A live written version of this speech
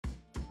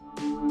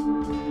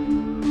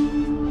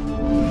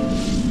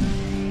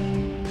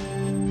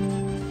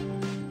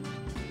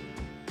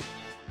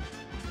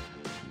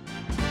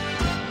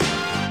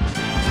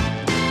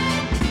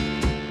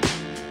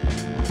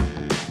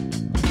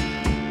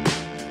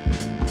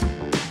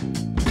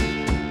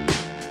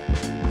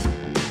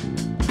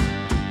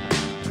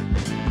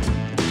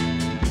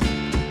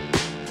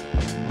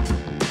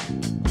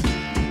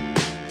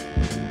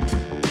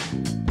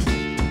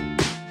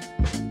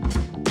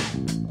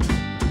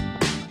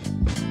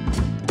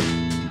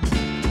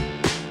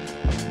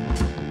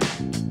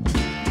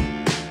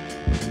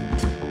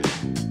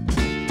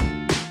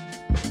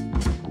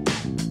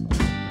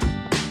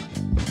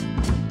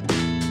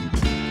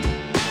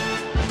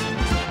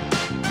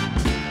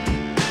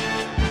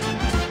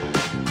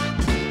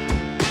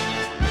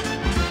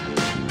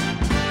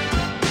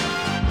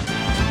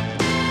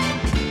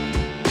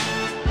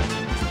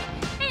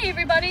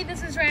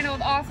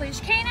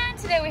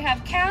today we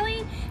have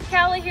Callie.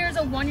 Callie here is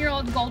a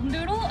 1-year-old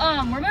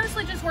Goldendoodle. We're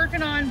mostly just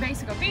working on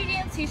basic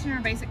obedience, teaching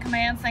her basic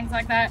commands, things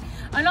like that,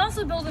 and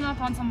also building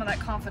up on some of that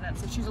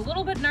confidence. So she's a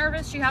little bit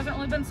nervous. She hasn't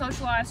really been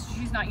socialized.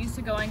 She's not used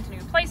to going to new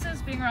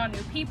places, being around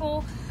new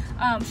people.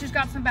 She's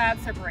got some bad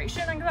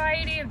separation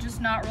anxiety of just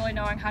not really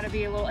knowing how to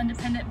be a little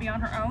independent, be on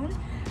her own.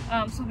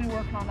 So we'll be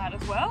working on that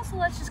as well. So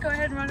let's just go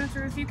ahead and run her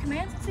through a few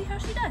commands and see how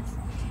she does.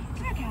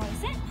 Come here, Callie,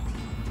 sit.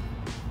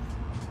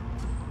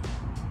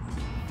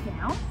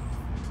 Down.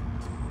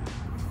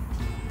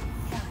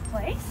 Callie,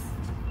 place.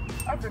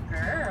 Oh, good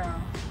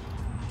girl.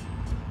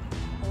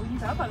 Oh, you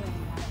got one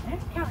there.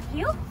 Callie,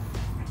 heel.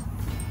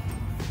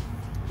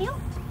 Heel.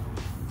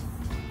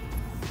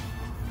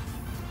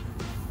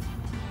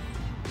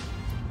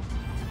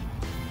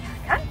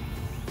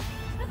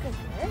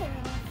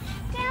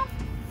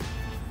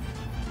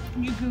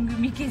 You gonna give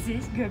me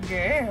kisses, good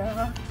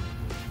girl.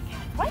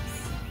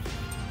 Twice.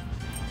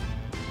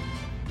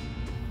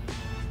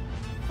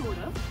 Sort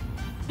of.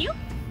 You.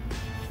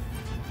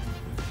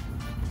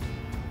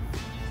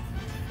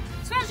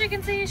 So as you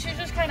can see, she's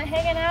just kind of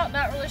hanging out,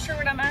 not really sure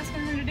what I'm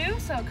asking her to do.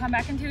 So come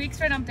back in 2 weeks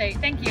for an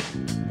update. Thank you.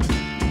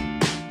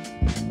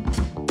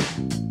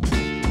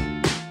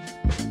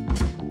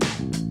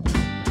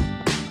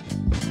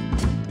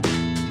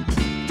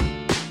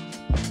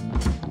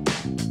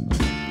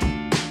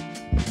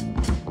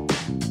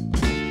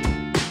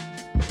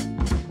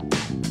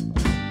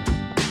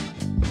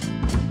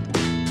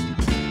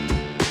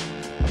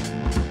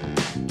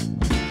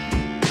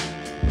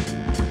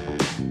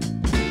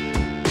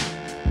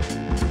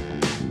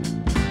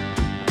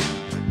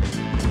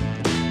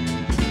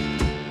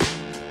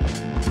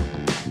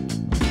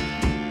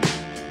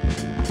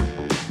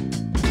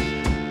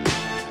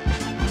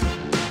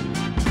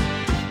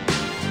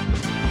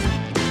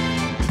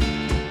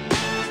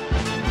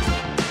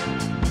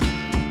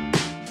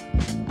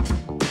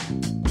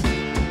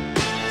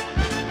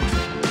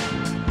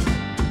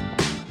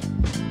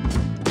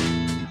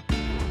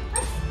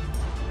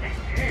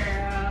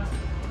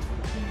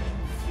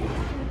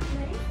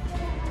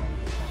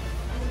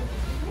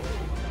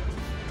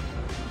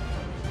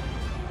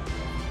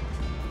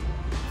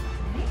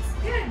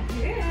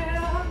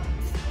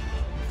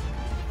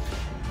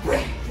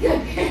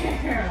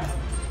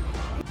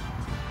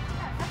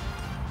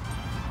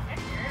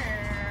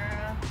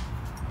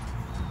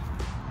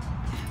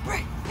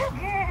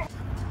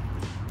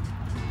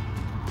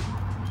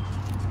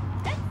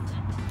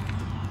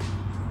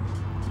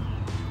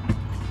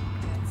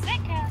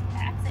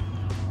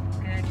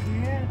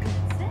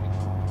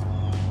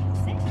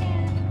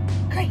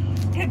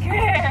 Good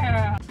girl.